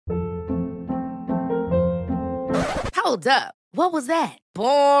Hold up. What was that?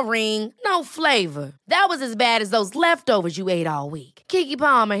 Boring. No flavor. That was as bad as those leftovers you ate all week. Keke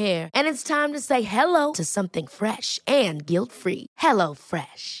Palmer here, and it's time to say hello to something fresh and guilt-free. Hello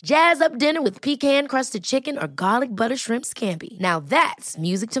Fresh. Jazz up dinner with pecan-crusted chicken or garlic butter shrimp scampi. Now that's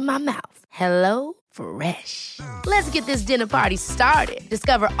music to my mouth. Hello Fresh. Let's get this dinner party started.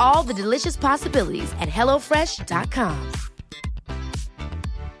 Discover all the delicious possibilities at hellofresh.com.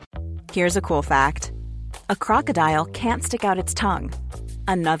 Here's a cool fact. A crocodile can't stick out its tongue.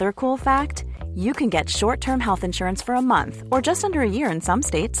 Another cool fact, you can get short-term health insurance for a month or just under a year in some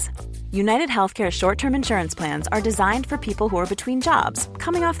states. United Healthcare short-term insurance plans are designed for people who are between jobs,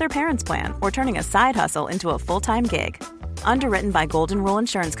 coming off their parents' plan, or turning a side hustle into a full-time gig. Underwritten by Golden Rule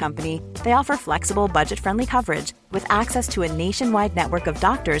Insurance Company, they offer flexible, budget-friendly coverage with access to a nationwide network of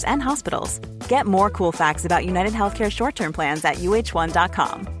doctors and hospitals. Get more cool facts about United Healthcare short-term plans at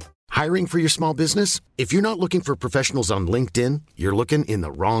uh1.com. Hiring for your small business? If you're not looking for professionals on LinkedIn, you're looking in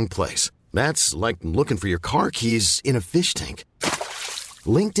the wrong place. That's like looking for your car keys in a fish tank.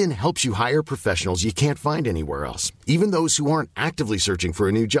 LinkedIn helps you hire professionals you can't find anywhere else, even those who aren't actively searching for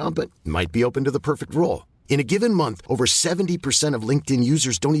a new job but might be open to the perfect role. In a given month, over 70% of LinkedIn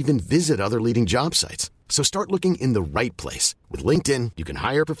users don't even visit other leading job sites. So start looking in the right place. With LinkedIn, you can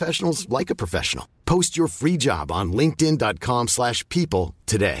hire professionals like a professional. Post your free job on linkedin.com/people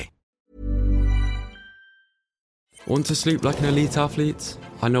today. Want to sleep like an elite athlete?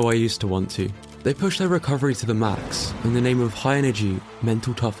 I know I used to want to. They push their recovery to the max in the name of high energy,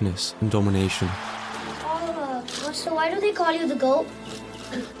 mental toughness, and domination. So why do they call you the GOAT?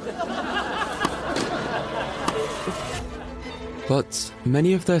 But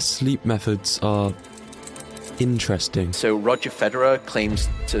many of their sleep methods are interesting. So Roger Federer claims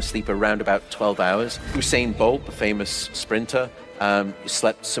to sleep around about 12 hours. Usain Bolt, the famous sprinter,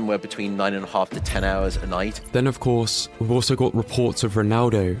 slept somewhere between 9.5 to 10 hours a night. Then, of course, we've also got reports of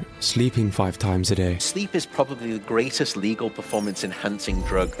Ronaldo sleeping 5 times a day. Sleep is probably the greatest legal performance-enhancing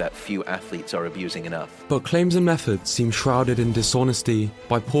drug that few athletes are abusing enough. But claims and methods seem shrouded in dishonesty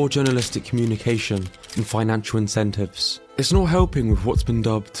by poor journalistic communication and financial incentives. It's not helping with what's been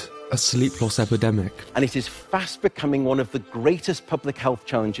dubbed a sleep loss epidemic. And it is fast becoming one of the greatest public health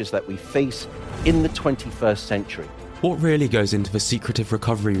challenges that we face in the 21st century. What really goes into the secretive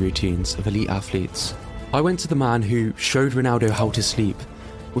recovery routines of elite athletes? I went to the man who showed Ronaldo how to sleep,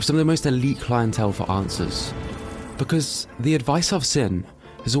 with some of the most elite clientele for answers. Because the advice I've seen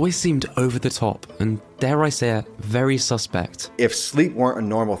has always seemed over the top and, dare I say it, very suspect. If sleep weren't a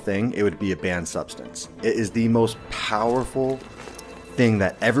normal thing, it would be a banned substance. It is the most powerful thing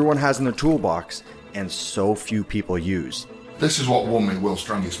that everyone has in their toolbox and so few people use. This is what won me World's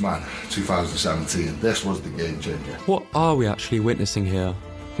Strongest Man 2017. This was the game changer. What are we actually witnessing here?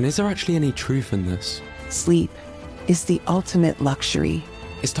 And is there actually any truth in this? Sleep is the ultimate luxury.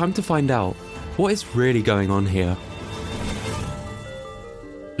 It's time to find out what is really going on here.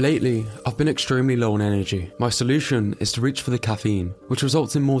 Lately, I've been extremely low on energy. My solution is to reach for the caffeine, which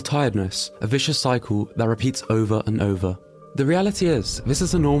results in more tiredness, a vicious cycle that repeats over and over. The reality is, this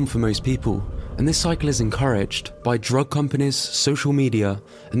is the norm for most people, and this cycle is encouraged by drug companies, social media,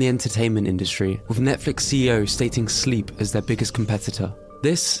 and the entertainment industry, with Netflix CEO stating sleep as their biggest competitor.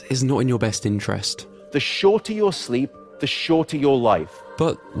 This is not in your best interest. The shorter your sleep, the shorter your life.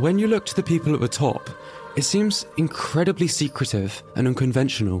 But when you look to the people at the top, it seems incredibly secretive and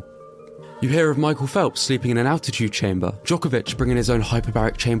unconventional. You hear of Michael Phelps sleeping in an altitude chamber, Djokovic bringing his own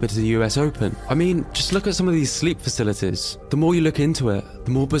hyperbaric chamber to the US Open. I mean, just look at some of these sleep facilities. The more you look into it, the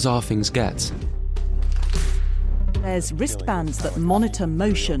more bizarre things get. There's wristbands that monitor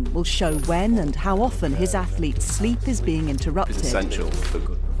motion, will show when and how often his athlete's sleep is being interrupted. It's essential for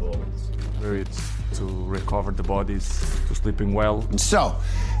good performance. It's to recover the bodies, to sleeping well. So,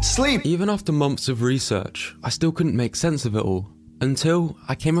 sleep! Even after months of research, I still couldn't make sense of it all. Until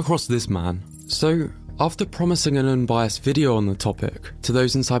I came across this man. So, after promising an unbiased video on the topic to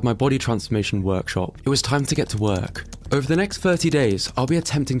those inside my body transformation workshop, it was time to get to work. Over the next 30 days, I'll be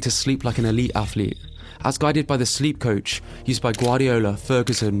attempting to sleep like an elite athlete, as guided by the sleep coach used by Guardiola,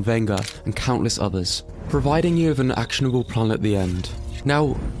 Ferguson, Wenger, and countless others, providing you with an actionable plan at the end.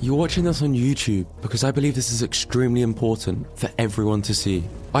 Now, you're watching this on YouTube because I believe this is extremely important for everyone to see.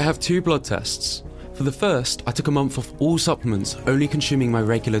 I have 2 blood tests. For the first, I took a month off all supplements, only consuming my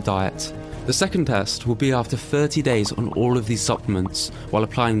regular diet. The second test will be after 30 days on all of these supplements while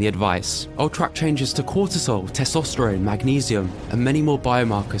applying the advice. I'll track changes to cortisol, testosterone, magnesium, and many more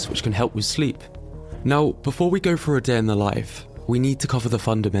biomarkers which can help with sleep. Now, before we go for a day in the life, we need to cover the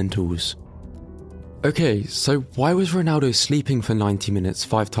fundamentals. Okay, so why was Ronaldo sleeping for 90 minutes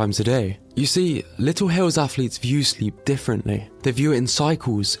 5 times a day? You see, Littlehales athletes view sleep differently. They view it in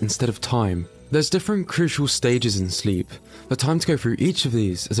cycles instead of time. There's different crucial stages in sleep. The time to go through each of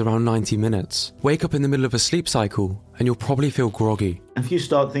these is around 90 minutes. Wake up in the middle of a sleep cycle and you'll probably feel groggy. If you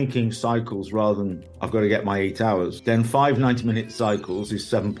start thinking cycles rather than I've got to get my 8 hours, then 5 90-minute cycles is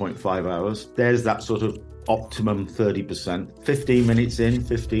 7.5 hours. There's that sort of optimum 30%. 15 minutes in,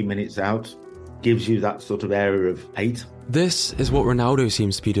 15 minutes out gives you that sort of area of 8. This is what Ronaldo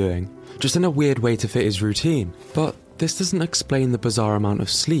seems to be doing, just in a weird way to fit his routine. But this doesn't explain the bizarre amount of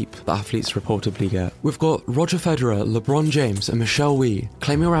sleep that athletes reportedly get. We've got Roger Federer, LeBron James and Michelle Wie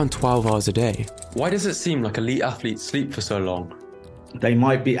claiming around 12 hours a day. Why does it seem like elite athletes sleep for so long? They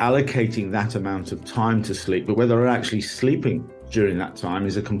might be allocating that amount of time to sleep, but whether they're actually sleeping during that time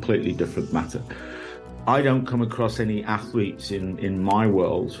is a completely different matter. I don't come across any athletes in my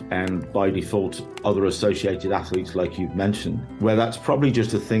world, and by default other associated athletes like you've mentioned, where that's probably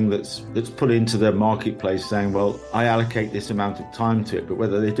just a thing that's put into their marketplace saying, well, I allocate this amount of time to it, but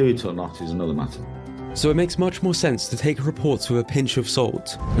whether they do it or not is another matter. So it makes much more sense to take reports with a pinch of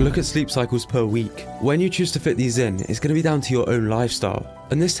salt and look at sleep cycles per week. When you choose to fit these in, it's going to be down to your own lifestyle,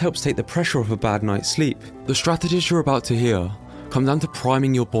 and this helps take the pressure off a bad night's sleep. The strategies you're about to hear come down to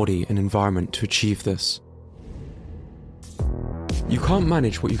priming your body and environment to achieve this. You can't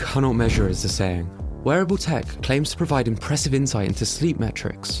manage what you cannot measure, is the saying. Wearable tech claims to provide impressive insight into sleep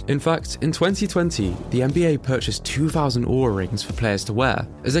metrics. In fact, in 2020, the NBA purchased 2,000 Oura rings for players to wear,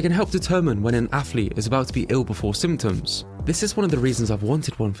 as they can help determine when an athlete is about to be ill before symptoms. This is one of the reasons I've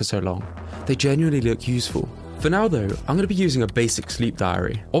wanted one for so long. They genuinely look useful. For now though, I'm going to be using a basic sleep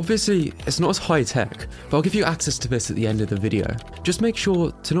diary. Obviously, it's not as high tech, but I'll give you access to this at the end of the video. Just make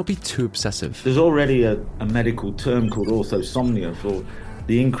sure to not be too obsessive. There's already a medical term called orthosomnia for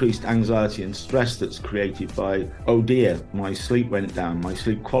the increased anxiety and stress that's created by, oh dear, my sleep went down, my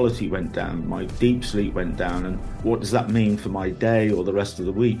sleep quality went down, my deep sleep went down, and what does that mean for my day or the rest of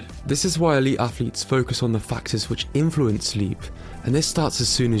the week? This is why elite athletes focus on the factors which influence sleep, and this starts as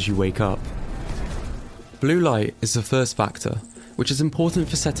soon as you wake up. Blue light is the first factor, which is important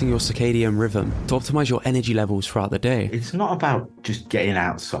for setting your circadian rhythm to optimize your energy levels throughout the day. It's not about just getting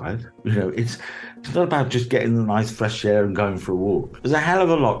outside, it's not about just getting the nice fresh air and going for a walk. There's a hell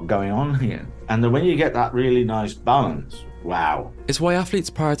of a lot going on here. And then when you get that really nice balance, wow. It's why athletes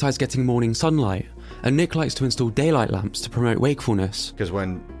prioritize getting morning sunlight, and Nick likes to install daylight lamps to promote wakefulness. Because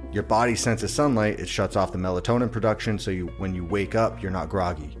when your body senses sunlight, it shuts off the melatonin production, so when you wake up, you're not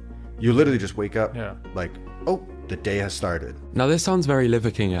groggy. You literally just wake up like, oh, the day has started. Now this sounds very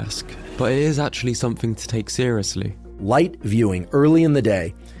Liver King-esque, but it is actually something to take seriously. Light viewing early in the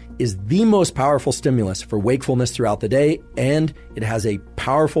day is the most powerful stimulus for wakefulness throughout the day, and it has a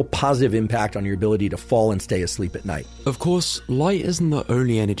powerful positive impact on your ability to fall and stay asleep at night. Of course, light isn't the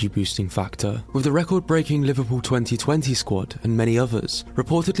only energy boosting factor, with the record-breaking Liverpool 2020 squad and many others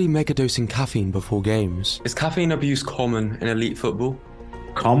reportedly megadosing caffeine before games. Is caffeine abuse common in elite football?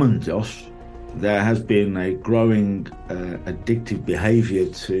 Common, Josh. There has been a growing addictive behaviour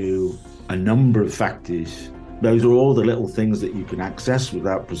to a number of factors. Those are all the little things that you can access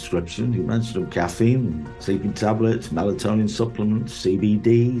without prescription. You mentioned caffeine, sleeping tablets, melatonin supplements,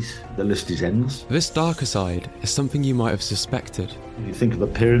 CBDs. The list is endless. This darker side is something you might have suspected. If you think of a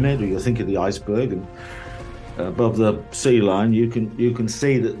pyramid or you think of the iceberg, and above the sea line, you can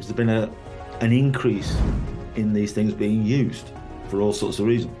see that there's been an increase in these things being used for all sorts of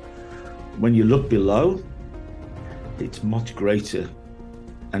reasons. When you look below, it's much greater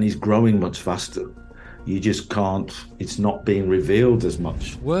and is growing much faster. You just can't, it's not being revealed as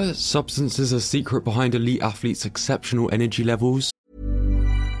much. Were substances a secret behind elite athletes' exceptional energy levels?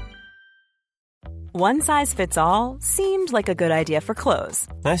 One size fits all seemed like a good idea for clothes.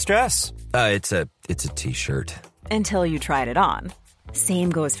 Nice dress. It's a t-shirt. Until you tried it on. Same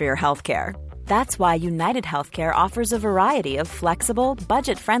goes for your healthcare. That's why United Healthcare offers a variety of flexible,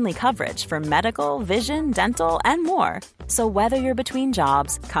 budget-friendly coverage for medical, vision, dental, and more. So whether you're between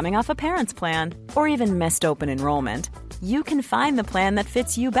jobs, coming off a parent's plan, or even missed open enrollment, you can find the plan that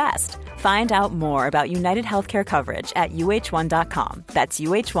fits you best. Find out more about United Healthcare coverage at uh1.com. That's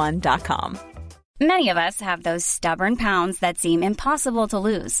uh1.com. Many of us have those stubborn pounds that seem impossible to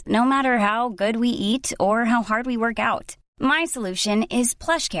lose, no matter how good we eat or how hard we work out. My solution is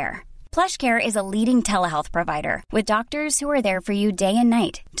PlushCare. PlushCare is a leading telehealth provider with doctors who are there for you day and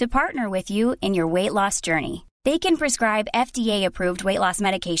night to partner with you in your weight loss journey. They can prescribe FDA-approved weight loss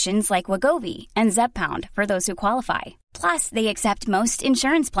medications like Wegovy and Zepbound for those who qualify. Plus, they accept most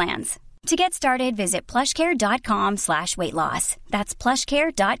insurance plans. To get started, visit plushcare.com/weightloss. That's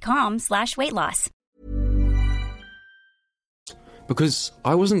plushcare.com/weightloss. because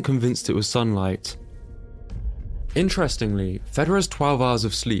I wasn't convinced it was sunlight. Interestingly, Federer's 12 hours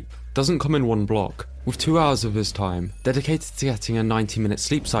of sleep doesn't come in one block, with 2 hours of his time dedicated to getting a 90-minute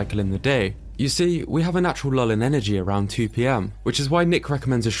sleep cycle in the day. You see, we have a natural lull in energy around 2 PM, which is why Nick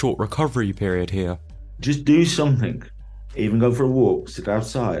recommends a short recovery period here. Just do something. Even go for a walk, sit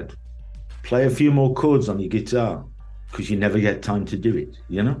outside, play a few more chords on your guitar, because you never get time to do it,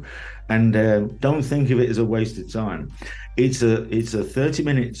 you know? And don't think of it as a waste of time. It's a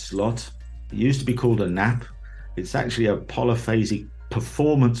 30-minute slot. It used to be called a nap. It's actually a polyphasic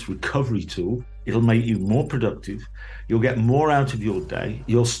performance recovery tool. It'll make you more productive. You'll get more out of your day.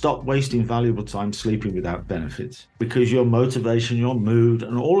 You'll stop wasting valuable time sleeping without benefits, because your motivation, your mood,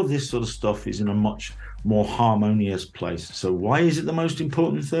 and all of this sort of stuff is in a much more harmonious place. So why is it the most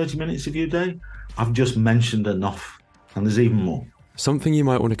important 30 minutes of your day? I've just mentioned enough, and there's even more. Something you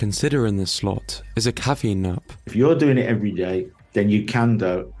might want to consider in this slot is a caffeine nap. If you're doing it every day, then you can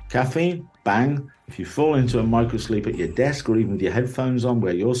do caffeine, bang. If you fall into a microsleep at your desk or even with your headphones on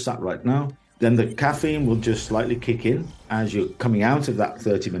where you're sat right now, then the caffeine will just slightly kick in as you're coming out of that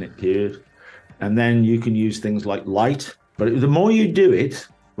 30-minute period. And then you can use things like light. But the more you do it,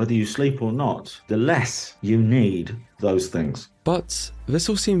 whether you sleep or not, the less you need those things. But this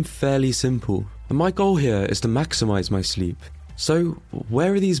all seemed fairly simple, and my goal here is to maximize my sleep. So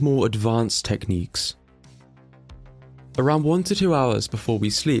where are these more advanced techniques? Around 1 to 2 hours before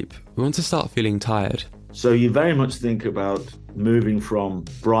we sleep, we want to start feeling tired. So you very much think about moving from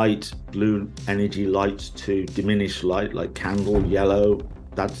bright blue energy lights to diminished light, like candle, yellow,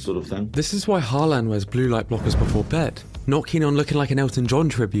 that sort of thing. This is why Haaland wears blue light blockers before bed. Not keen on looking like an Elton John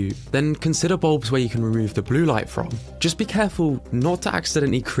tribute? Then consider bulbs where you can remove the blue light from. Just be careful not to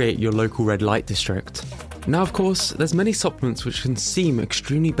accidentally create your local red light district. Now, of course, there's many supplements which can seem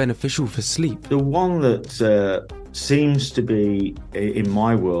extremely beneficial for sleep. The one that seems to be, in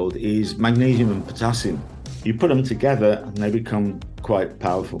my world, is magnesium and potassium. You put them together and they become quite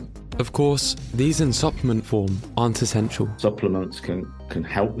powerful. Of course, these in supplement form aren't essential. Supplements can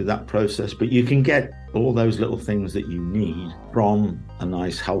help with that process, but you can get all those little things that you need from a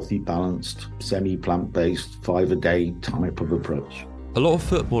nice, healthy, balanced, semi-plant-based 5-a-day type of approach. A lot of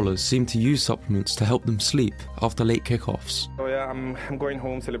footballers seem to use supplements to help them sleep after late kickoffs. So yeah, I'm going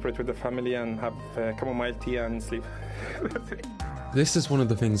home, celebrate with the family and have chamomile tea and sleep. This is one of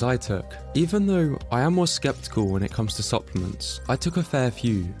the things I took. Even though I am more skeptical when it comes to supplements, I took a fair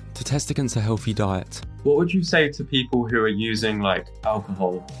few to test against a healthy diet. What would you say to people who are using like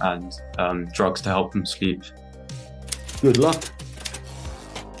alcohol and drugs to help them sleep? Good luck.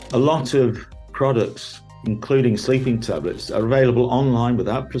 A lot of products, including sleeping tablets, are available online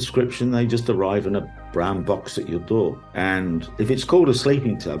without prescription. They just arrive in a brown box at your door. And if it's called a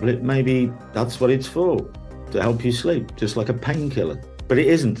sleeping tablet, maybe that's what it's for, to help you sleep, just like a painkiller. But it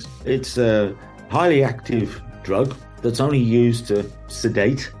isn't. It's a highly active drug that's only used to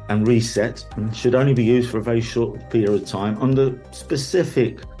sedate and reset, and should only be used for a very short period of time under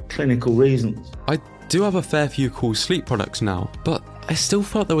specific clinical reasons. I do have a fair few cool sleep products now, but I still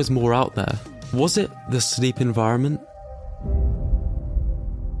felt there was more out there. Was it the sleep environment?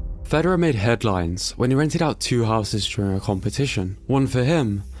 Federer made headlines when he rented out 2 houses during a competition, one for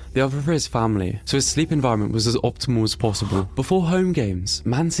him, the other for his family, so his sleep environment was as optimal as possible. Before home games,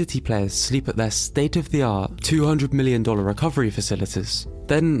 Man City players sleep at their state-of-the-art $200 million recovery facilities.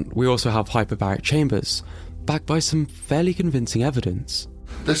 Then we also have hyperbaric chambers, backed by some fairly convincing evidence.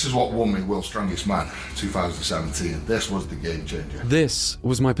 This is what won me World's Strongest Man 2017. This was the game changer. This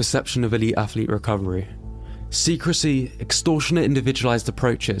was my perception of elite athlete recovery. Secrecy, extortionate individualized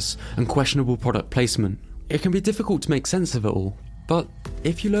approaches, and questionable product placement. It can be difficult to make sense of it all, but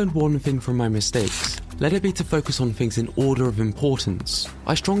if you learned one thing from my mistakes, let it be to focus on things in order of importance.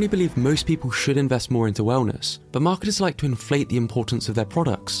 I strongly believe most people should invest more into wellness, but marketers like to inflate the importance of their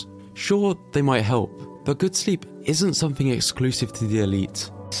products. Sure, they might help, but good sleep isn't something exclusive to the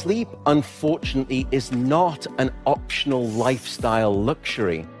elite. Sleep, unfortunately, is not an optional lifestyle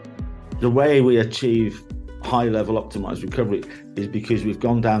luxury. The way we achieve high-level optimized recovery is because we've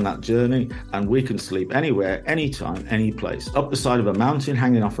gone down that journey and we can sleep anywhere, anytime, any place, up the side of a mountain,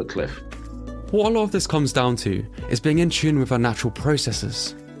 hanging off a cliff. What a lot of this comes down to is being in tune with our natural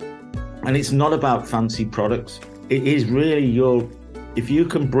processes. And it's not about fancy products. It is really if you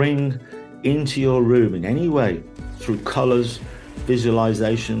can bring into your room in any way, through colors,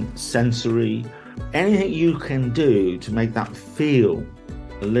 visualization, sensory, anything you can do to make that feel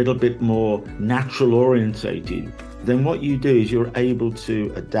a little bit more natural orientated, then what you do is you're able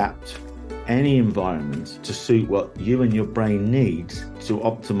to adapt any environment to suit what you and your brain needs to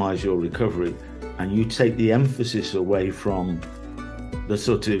optimize your recovery. And you take the emphasis away from the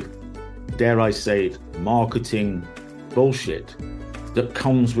sort of, dare I say it, marketing bullshit that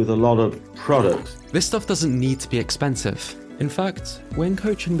comes with a lot of products. This stuff doesn't need to be expensive. In fact, when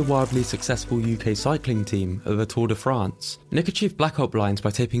coaching the wildly successful UK cycling team at the Tour de France, Nick achieved blackout blinds by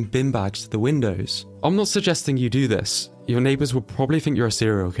taping bin bags to the windows. I'm not suggesting you do this. Your neighbours will probably think you're a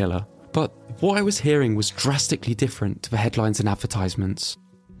serial killer. But what I was hearing was drastically different to the headlines and advertisements.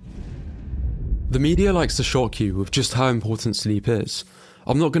 The media likes to shock you with just how important sleep is.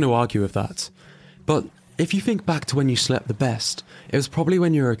 I'm not going to argue with that. But if you think back to when you slept the best, it was probably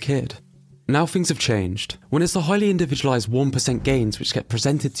when you were a kid. Now things have changed. When it's the highly individualised 1% gains which get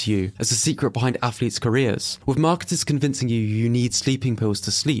presented to you as the secret behind athletes' careers, with marketers convincing you need sleeping pills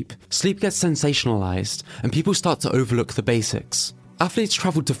to sleep, sleep gets sensationalised and people start to overlook the basics. Athletes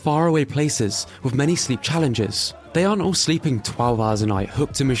travel to faraway places with many sleep challenges. They aren't all sleeping 12 hours a night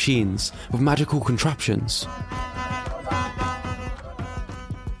hooked to machines with magical contraptions.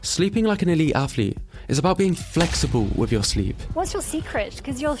 Sleeping like an elite athlete is about being flexible with your sleep. What's your secret?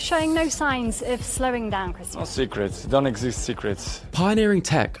 Because you're showing no signs of slowing down, Christian. No secrets. Don't exist secrets. Pioneering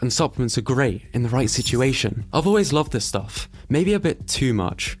tech and supplements are great in the right situation. I've always loved this stuff, maybe a bit too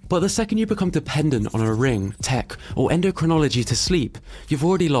much. But the second you become dependent on a ring, tech, or endocrinology to sleep, you've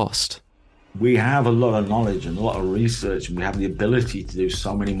already lost. We have a lot of knowledge and a lot of research, and we have the ability to do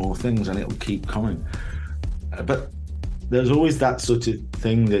so many more things, and it'll keep coming. But there's always that sort of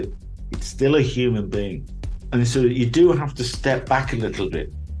thing that it's still a human being. And so you do have to step back a little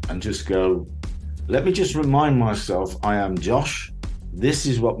bit and just go, let me just remind myself, I am Josh. This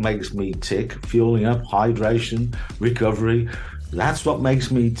is what makes me tick. Fueling up, hydration, recovery. That's what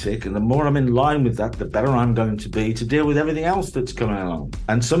makes me tick. And the more I'm in line with that, the better I'm going to be to deal with everything else that's coming along.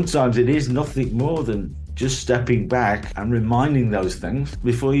 And sometimes it is nothing more than just stepping back and reminding those things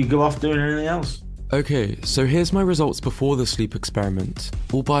before you go off doing anything else. Okay, so here's my results before the sleep experiment.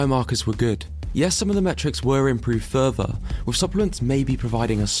 All biomarkers were good. Yes, some of the metrics were improved further, with supplements maybe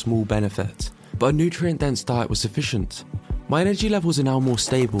providing a small benefit, but a nutrient-dense diet was sufficient. My energy levels are now more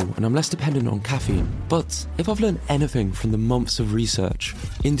stable and I'm less dependent on caffeine. But if I've learned anything from the months of research,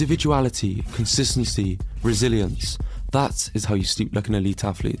 individuality, consistency, resilience, that is how you sleep like an elite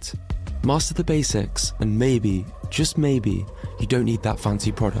athlete. Master the basics and maybe, just maybe, you don't need that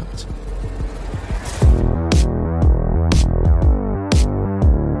fancy product.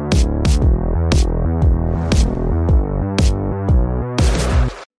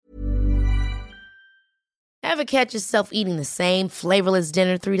 Ever catch yourself eating the same flavorless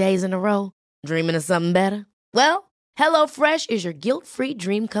dinner 3 days in a row? Dreaming of something better? Well, HelloFresh is your guilt-free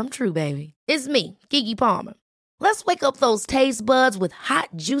dream come true, baby. It's me, Keke Palmer. Let's wake up those taste buds with hot,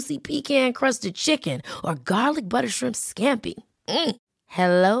 juicy pecan-crusted chicken or garlic butter shrimp scampi.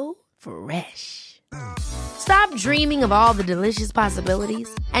 HelloFresh. Stop dreaming of all the delicious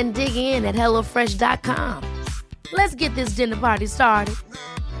possibilities and dig in at HelloFresh.com. Let's get this dinner party started.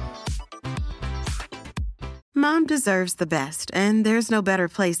 Mom deserves the best, and there's no better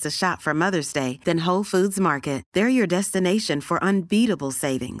place to shop for Mother's Day than Whole Foods Market. They're your destination for unbeatable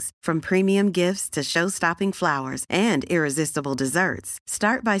savings, from premium gifts to show-stopping flowers and irresistible desserts.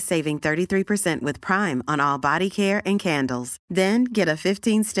 Start by saving 33% with Prime on all body care and candles. Then get a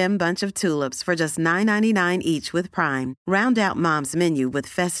 15-stem bunch of tulips for just $9.99 each with Prime. Round out Mom's menu with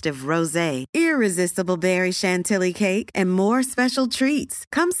festive rosé, irresistible berry chantilly cake, and more special treats.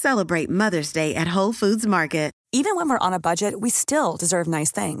 Come celebrate Mother's Day at Whole Foods Market. Even when we're on a budget, we still deserve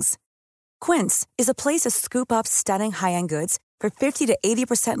nice things. Quince is a place to scoop up stunning high-end goods for 50 to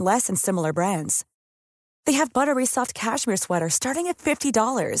 80% less than similar brands. They have buttery soft cashmere sweaters starting at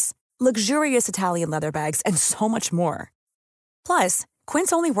 $50, luxurious Italian leather bags, and so much more. Plus,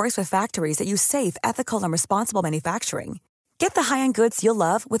 Quince only works with factories that use safe, ethical, and responsible manufacturing. Get the high-end goods you'll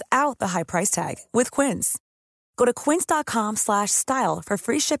love without the high price tag with Quince. Go to quince.com/style for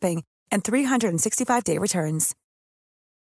free shipping and 365-day returns.